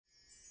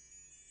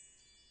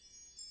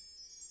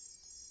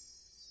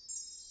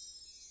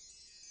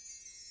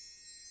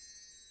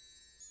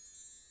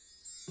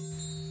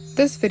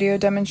This video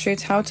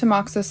demonstrates how to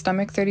moxa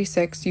stomach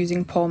 36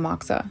 using To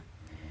Moxa.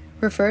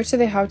 Refer to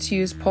the How to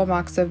Use To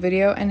Moxa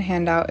video and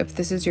handout if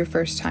this is your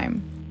first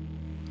time.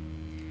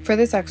 For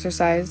this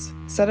exercise,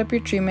 set up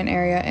your treatment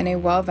area in a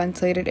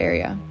well-ventilated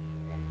area.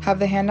 Have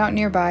the handout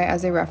nearby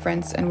as a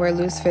reference and wear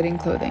loose-fitting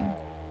clothing.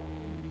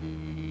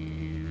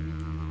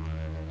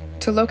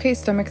 To locate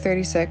stomach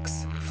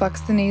 36,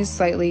 flex the knees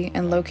slightly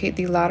and locate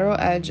the lateral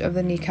edge of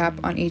the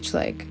kneecap on each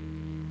leg.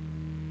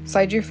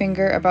 Slide your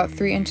finger about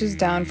 3 inches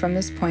down from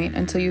this point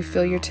until you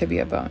feel your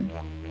tibia bone.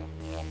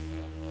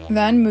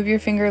 Then move your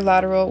finger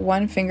lateral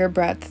 1 finger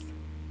breadth.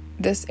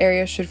 This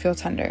area should feel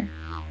tender.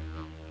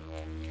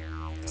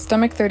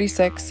 Stomach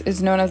 36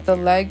 is known as the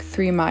leg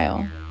 3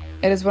 mile.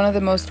 It is one of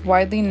the most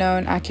widely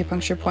known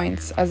acupuncture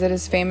points as it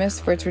is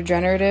famous for its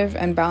regenerative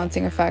and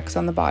balancing effects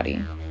on the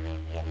body.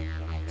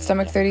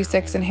 Stomach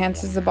 36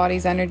 enhances the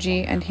body's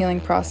energy and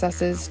healing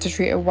processes to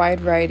treat a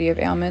wide variety of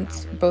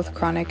ailments, both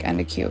chronic and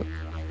acute.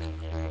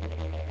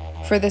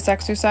 For this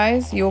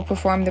exercise, you will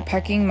perform the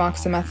pecking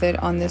moxa method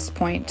on this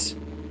point,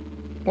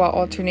 while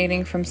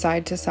alternating from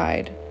side to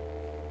side.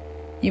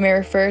 You may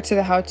refer to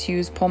the How to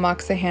Use To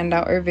Moxa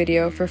handout or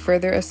video for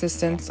further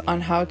assistance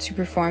on how to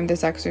perform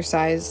this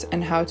exercise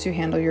and how to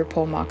handle your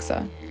To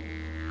Moxa.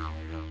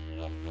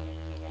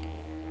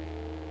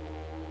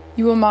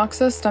 You will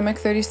moxa stomach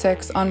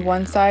 36 on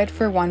one side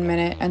for 1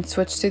 minute and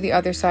switch to the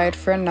other side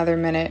for another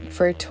minute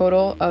for a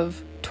total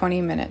of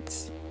 20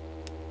 minutes.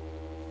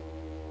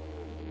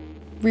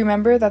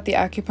 Remember that the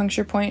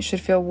acupuncture point should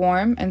feel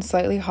warm and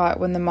slightly hot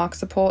when the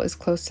moxa pole is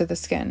close to the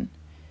skin.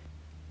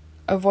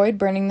 Avoid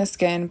burning the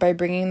skin by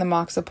bringing the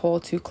moxa pole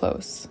too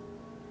close.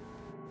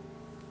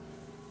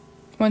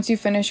 Once you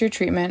finish your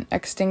treatment,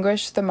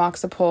 extinguish the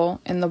moxa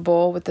pole in the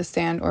bowl with the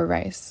sand or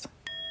rice.